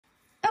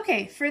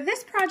Okay, for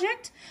this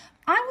project,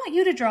 I want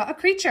you to draw a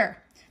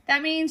creature.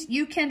 That means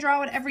you can draw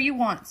whatever you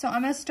want. So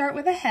I'm gonna start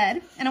with a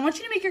head, and I want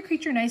you to make your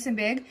creature nice and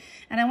big,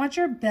 and I want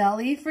your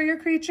belly for your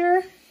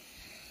creature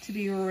to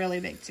be really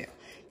big too.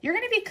 You're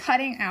gonna be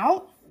cutting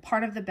out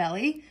part of the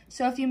belly,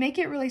 so if you make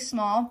it really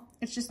small,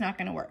 it's just not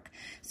gonna work.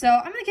 So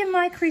I'm gonna give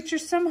my creature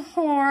some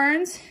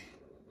horns.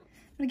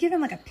 I'm gonna give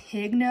him like a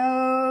pig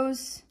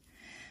nose,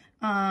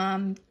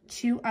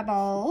 2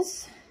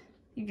 eyeballs.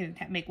 You can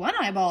make 1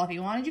 eyeball if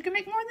you wanted. You can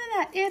make more than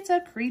that. It's a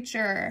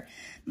creature.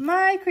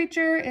 My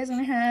creature is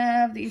gonna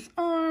have these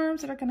arms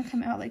that are gonna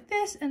come out like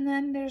this, and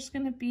then there's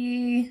gonna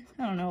be,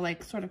 I don't know,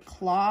 like sort of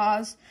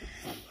claws.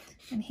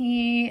 And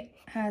he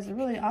has a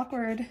really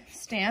awkward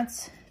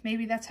stance.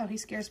 Maybe that's how he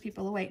scares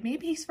people away.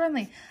 Maybe he's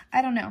friendly.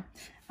 I don't know.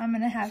 I'm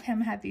gonna have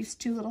him have these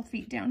 2 little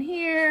feet down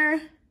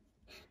here.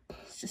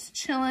 He's just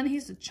chilling.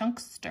 He's a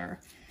chunkster.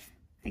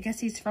 I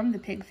guess he's from the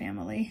pig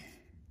family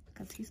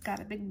because he's got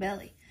a big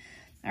belly.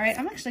 All right,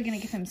 I'm actually gonna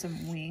give him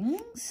some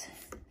wings,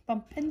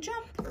 bump and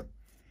jump.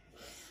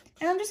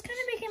 And I'm just kind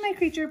of making my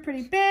creature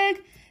pretty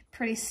big,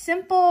 pretty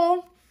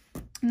simple,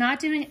 not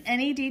doing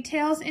any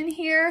details in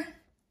here.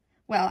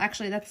 Well,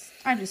 actually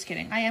I'm just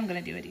kidding. I am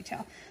gonna do a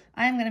detail.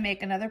 I am gonna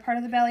make another part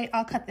of the belly.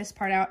 I'll cut this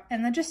part out,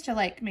 and then just to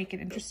like make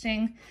it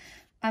interesting,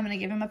 I'm gonna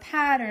give him a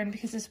pattern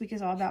because this week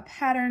is all about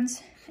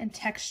patterns and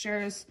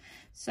textures.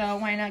 So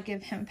why not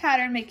give him a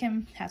pattern, make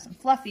him have some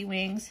fluffy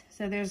wings.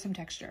 So there's some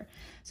texture.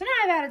 So now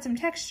I've added some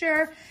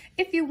texture.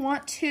 If you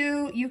want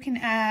to, you can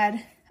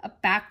add a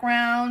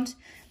background.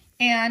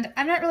 And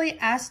I'm not really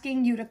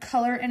asking you to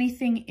color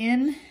anything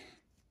in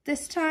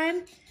this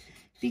time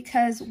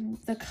because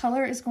the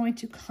color is going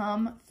to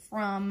come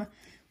from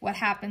what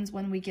happens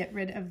when we get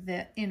rid of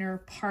the inner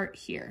part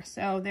here.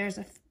 So there's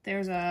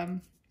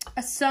a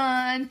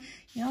sun.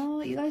 You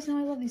know, you guys know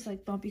I love these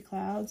like bumpy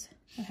clouds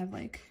that have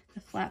like the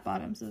flat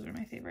bottoms. Those are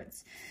my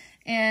favorites.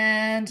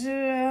 And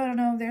I don't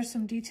know, there's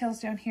some details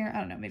down here. I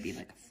don't know, maybe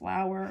like a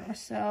flower or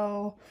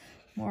so.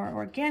 More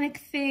organic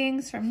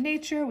things from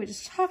nature. We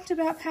just talked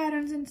about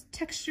patterns and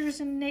textures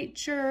in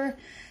nature.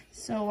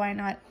 So why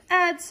not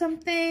add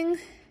something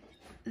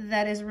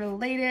that is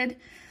related?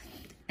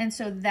 And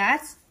so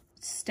that's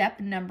step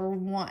number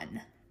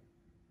 1.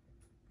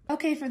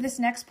 Okay, for this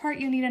next part,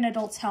 you need an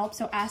adult's help.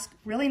 So ask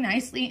really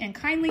nicely and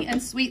kindly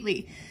and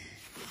sweetly.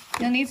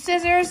 You'll need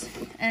scissors,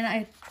 and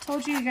I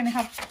told you you're gonna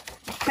have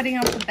cutting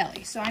out the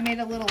belly. So I made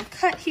a little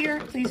cut here.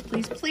 Please,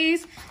 please,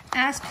 please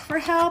ask for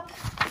help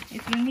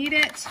if you need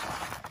it.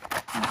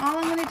 And all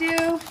I'm gonna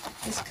do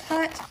is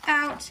cut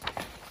out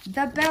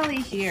the belly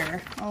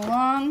here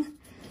along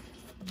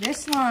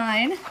this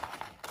line.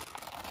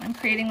 I'm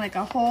creating like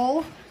a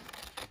hole,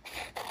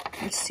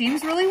 which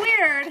seems really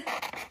weird,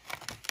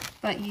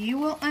 but you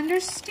will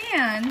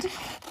understand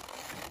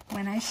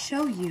when I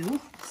show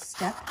you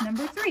step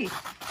number 3.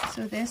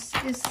 So this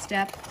is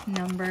step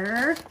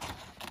number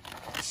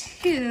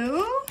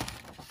 2.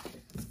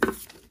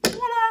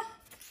 Voila!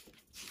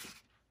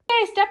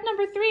 Okay, step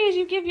number 3 is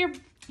you give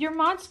your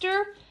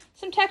monster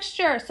some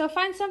texture. So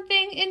find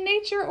something in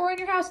nature or in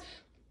your house,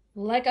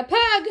 like a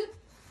pug.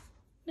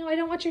 No, I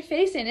don't want your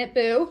face in it,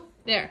 boo.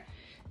 There.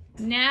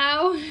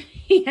 Now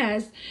he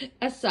has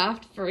a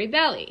soft, furry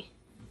belly.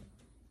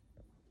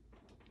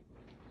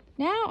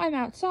 Now I'm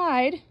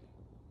outside.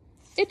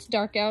 It's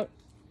dark out.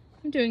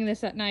 I'm doing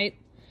this at night.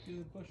 Do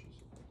the bushes.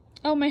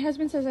 Oh, my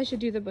husband says I should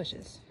do the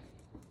bushes.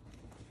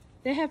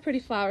 They have pretty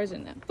flowers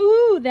in them.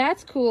 Ooh,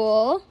 that's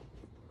cool.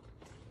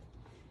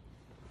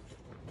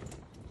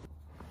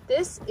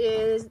 This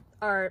is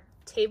our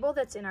table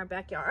that's in our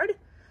backyard.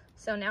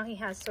 So now he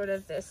has sort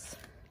of this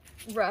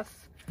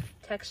rough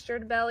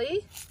textured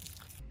belly.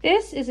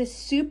 This is a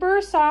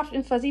super soft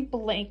and fuzzy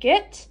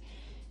blanket.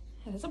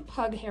 It has a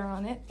pug hair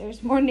on it.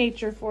 There's more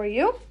nature for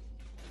you.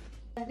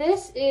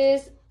 This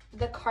is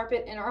the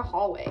carpet in our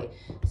hallway.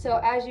 So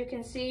as you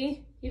can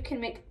see, you can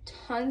make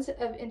tons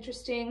of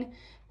interesting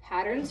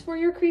patterns for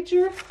your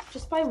creature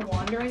just by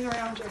wandering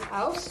around your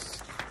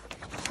house.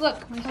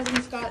 Look, my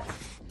husband's got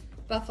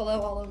buffalo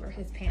all over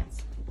his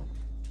pants.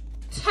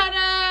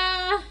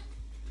 Ta-da!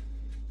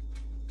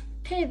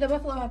 Hey, the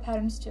buffalo have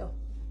patterns too.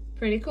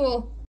 Pretty cool.